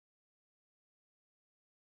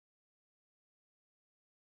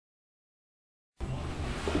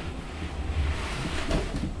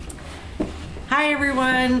Hi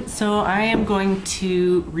everyone! So I am going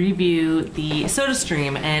to review the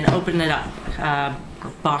SodaStream and open it up,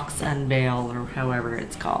 box unveil or however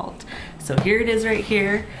it's called. So here it is right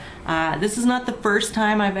here. This is not the first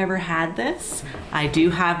time I've ever had this. I do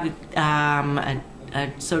have a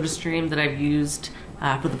SodaStream that I've used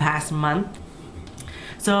for the past month.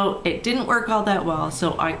 So it didn't work all that well,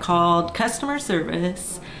 so I called customer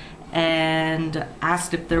service and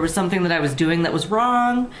asked if there was something that I was doing that was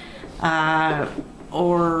wrong,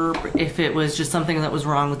 or if it was just something that was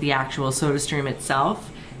wrong with the actual SodaStream itself.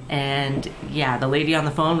 And yeah, the lady on the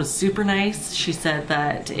phone was super nice. She said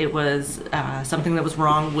that it was something that was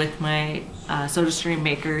wrong with my SodaStream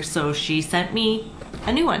maker, so she sent me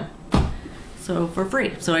a new one. So for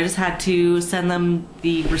free. So I just had to send them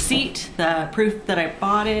the receipt, the proof that I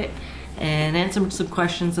bought it, and answer some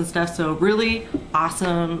questions and stuff. So really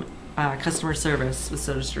awesome customer service with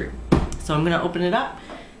SodaStream. So I'm gonna open it up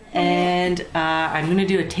and I'm gonna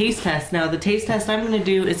do a taste test. Now the taste test I'm gonna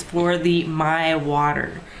do is for the My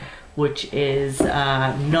Water, which is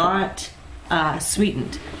not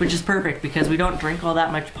sweetened, which is perfect because we don't drink all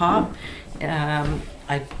that much pop.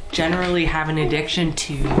 I generally have an addiction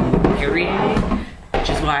to Perrier, which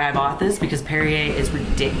is why I bought this, because Perrier is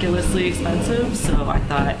ridiculously expensive. So I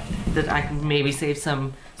thought that I could maybe save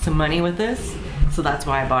some money with this. So that's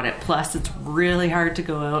why I bought it. Plus it's really hard to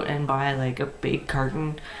go out and buy like a big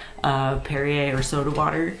carton of Perrier or soda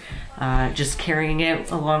water. Just carrying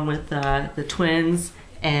it along with the twins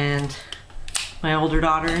and my older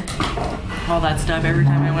daughter, all that stuff, every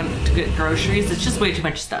time I went to get groceries, it's just way too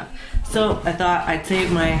much stuff. So I thought I'd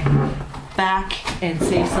save my back and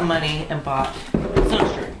save some money and bought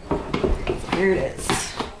SodaStream. Here it is.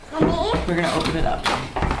 Mommy? We're gonna open it up.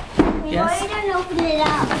 Yes? We're gonna open it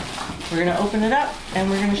up. We're gonna open it up and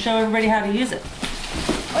we're gonna show everybody how to use it.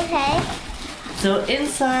 Okay. So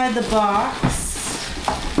inside the box.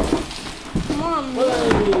 Mom.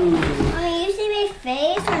 Whoa. Mommy, you see my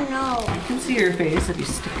face or no? You can see your face if you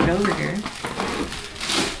stick it over here.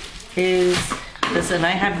 Is this, and I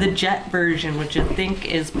have the jet version, which I think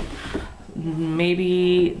is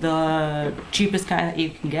maybe the cheapest kind that you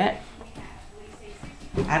can get.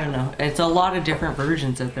 I don't know. It's a lot of different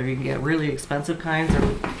versions out there. You can get really expensive kinds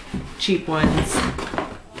or cheap ones.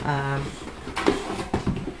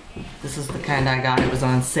 This is the kind I got. It was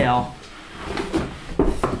on sale.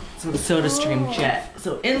 So the SodaStream Jet.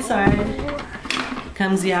 So inside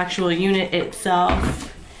comes the actual unit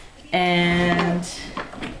itself and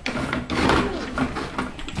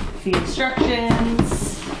the instructions.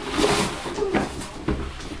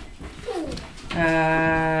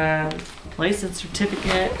 License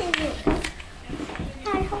certificate.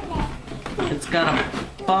 It's got a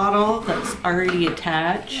bottle that's already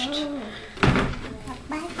attached.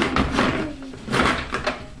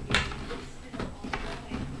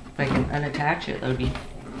 If I can unattach it, that would be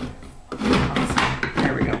awesome.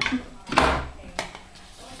 There we go.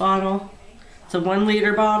 Bottle. It's a 1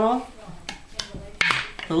 liter bottle.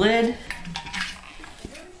 The lid.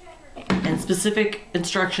 And specific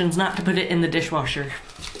instructions not to put it in the dishwasher.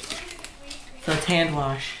 So it's hand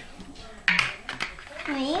wash.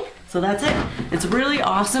 Me? So that's it. It's really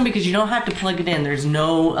awesome because you don't have to plug it in. There's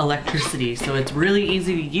no electricity. So it's really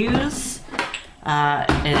easy to use.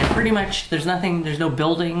 And it pretty much, there's no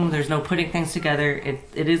building, there's no putting things together.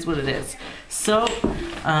 It is what it is. So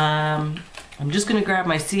I'm just gonna grab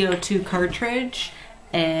my CO2 cartridge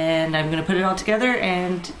and I'm gonna put it all together,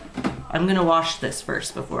 and I'm gonna wash this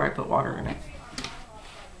first before I put water in it.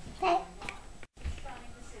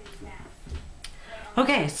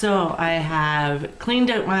 Okay, so I have cleaned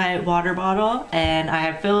out my water bottle and I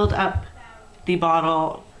have filled up the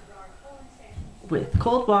bottle with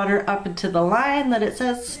cold water up into the line that it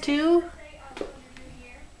says to.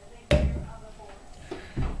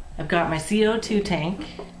 I've got my CO2 tank.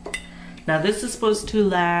 Now this is supposed to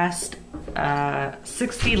last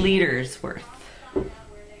 60 liters worth.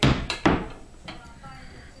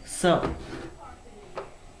 So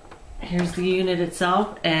here's the unit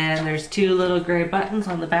itself, and there's 2 little gray buttons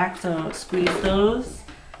on the back, so squeeze those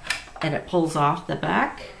and it pulls off the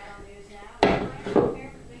back.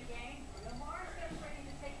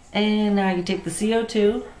 And now you take the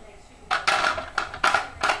CO2,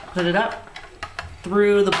 put it up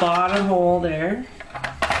through the bottom hole there.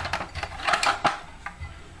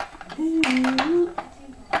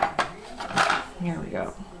 Here we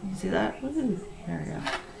go. You see that? Woo. There we go.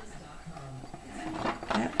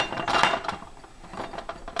 Yep.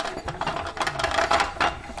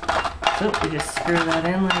 So we just screw that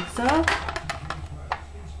in like so.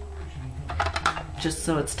 Just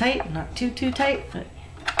so it's tight, not too tight, but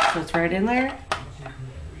so it's right in there.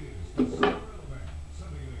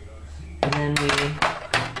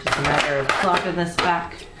 snapping this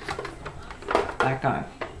back on,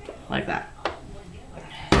 like that.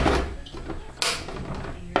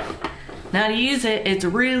 Now to use it, it's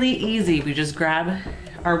really easy. We just grab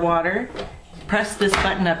our water, press this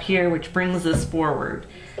button up here, which brings this forward.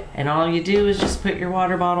 And all you do is just put your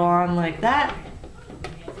water bottle on like that.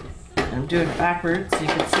 I'm doing it backwards so you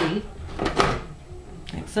can see,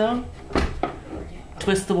 like so.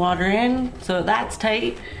 Twist the water in so that's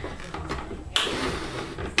tight.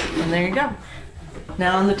 And there you go.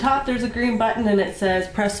 Now on the top there's a green button and it says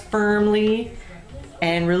press firmly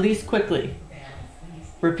and release quickly.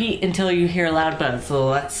 Repeat until you hear a loud buzz. So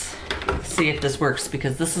let's see if this works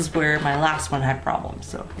because this is where my last one had problems.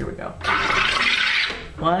 So here we go.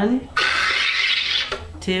 1,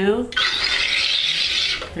 2,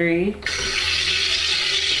 3.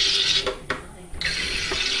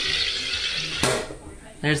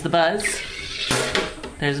 There's the buzz.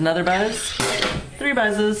 There's another buzz. 3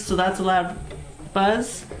 buzzes, so that's a loud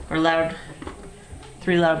buzz, or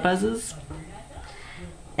 3 loud buzzes.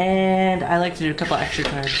 And I like to do a couple extra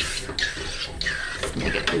times. Just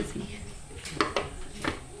make it busy.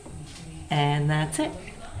 And that's it.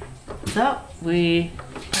 So we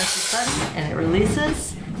press this button and it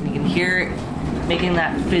releases. And you can hear it making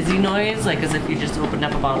that fizzy noise, like as if you just opened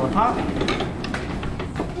up a bottle of pop.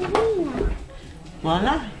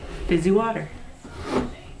 Voila, fizzy water.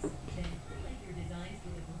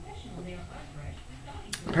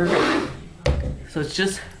 Perfect. So it's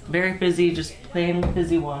just very fizzy, just plain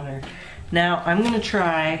fizzy water. Now I'm gonna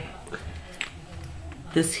try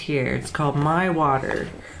this here. It's called My Water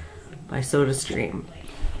by SodaStream.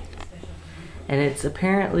 And it's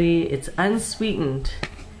unsweetened.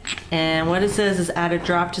 And what it says is add a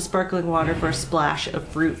drop to sparkling water for a splash of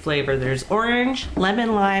fruit flavor. There's orange,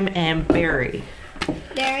 lemon, lime, and berry.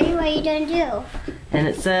 Berry, what are you gonna do? And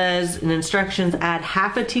it says in instructions, add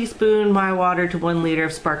half a teaspoon My Water to 1 liter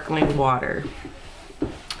of sparkling water.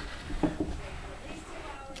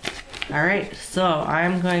 All right, so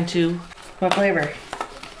I'm going to, what flavor?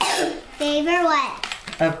 Flavor what?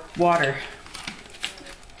 Of water.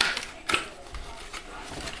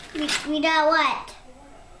 We got what?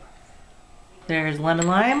 There's lemon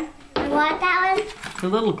lime. You want that one? The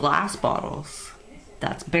little glass bottles.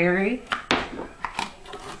 That's berry.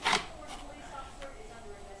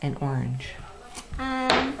 And orange.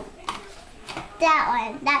 That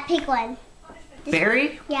one. That pink one.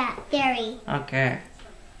 Berry? Yeah, berry. Okay.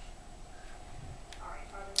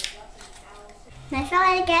 Can I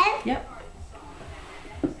smell it again? Yep.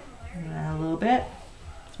 A little bit.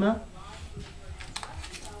 Smell.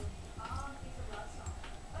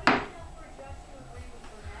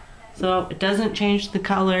 So it doesn't change the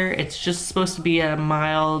color. It's just supposed to be a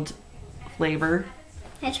mild flavor.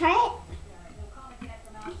 Can I try it?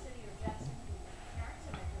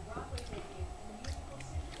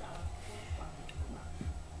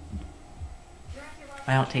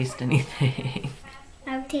 I don't taste anything.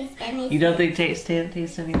 I don't taste anything. You don't think taste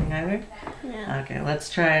anything either? No. Okay, let's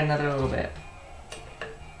try another little bit.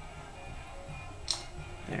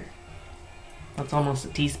 There. That's almost a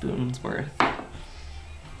teaspoon's worth.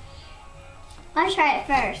 I'll try it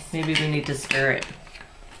first. Maybe we need to stir it.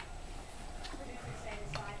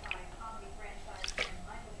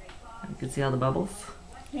 You can see all the bubbles.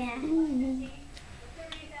 Yeah.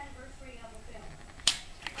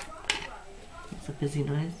 It's a fizzy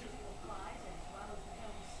noise.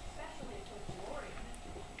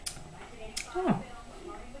 Oh.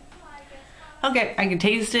 Okay, I can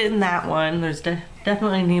taste it in that one. There's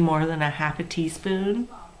definitely need more than a half a teaspoon.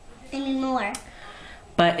 I need more.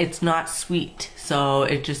 But it's not sweet, so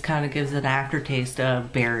it just kind of gives an aftertaste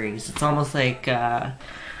of berries. It's almost like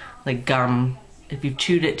gum. If you've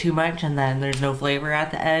chewed it too much and then there's no flavor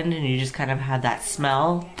at the end and you just kind of have that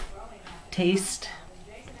smell taste,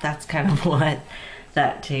 that's kind of what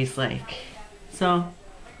that tastes like. So,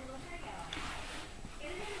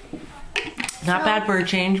 not bad for a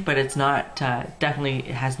change, but it's not, definitely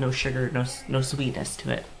it has no sugar, no sweetness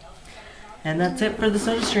to it. And that's it for the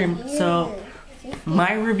SodaStream. So,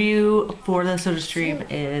 my review for the SodaStream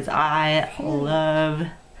is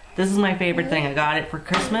this is my favorite thing. I got it for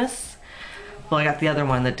Christmas. Well, I got the other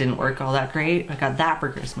one that didn't work all that great. I got that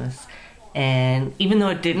for Christmas. And even though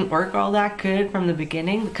it didn't work all that good from the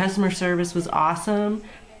beginning, the customer service was awesome.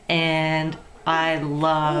 And I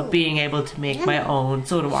love being able to make my own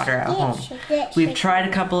soda water at home. We've tried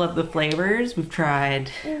a couple of the flavors. We've tried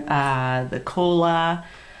the cola.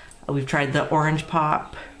 We've tried the orange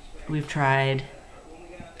pop. We've tried,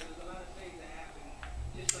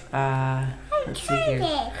 let's see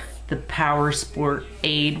here, the Power Sport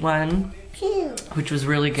Aid one. Two. which was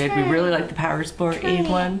really good. We really like the Power Sport Aid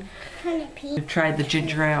one. We've tried the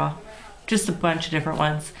ginger ale, just a bunch of different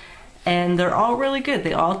ones. And they're all really good.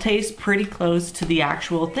 They all taste pretty close to the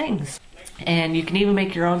actual things. And you can even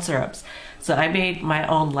make your own syrups. So I made my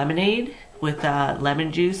own lemonade with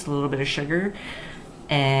lemon juice, a little bit of sugar.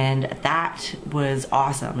 And that was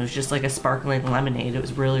awesome. It was just like a sparkling lemonade. It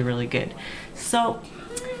was really, really good. So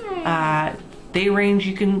they range,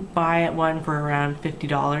 you can buy at one for around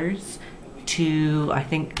 $50 to, I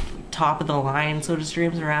think, top of the line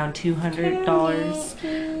SodaStream's around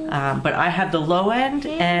 $200. But I have the low end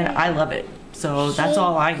and I love it. So that's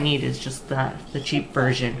all I need is just the cheap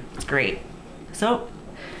version. It's great. So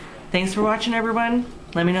thanks for watching, everyone.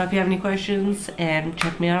 Let me know if you have any questions and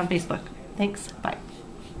check me out on Facebook. Thanks. Bye.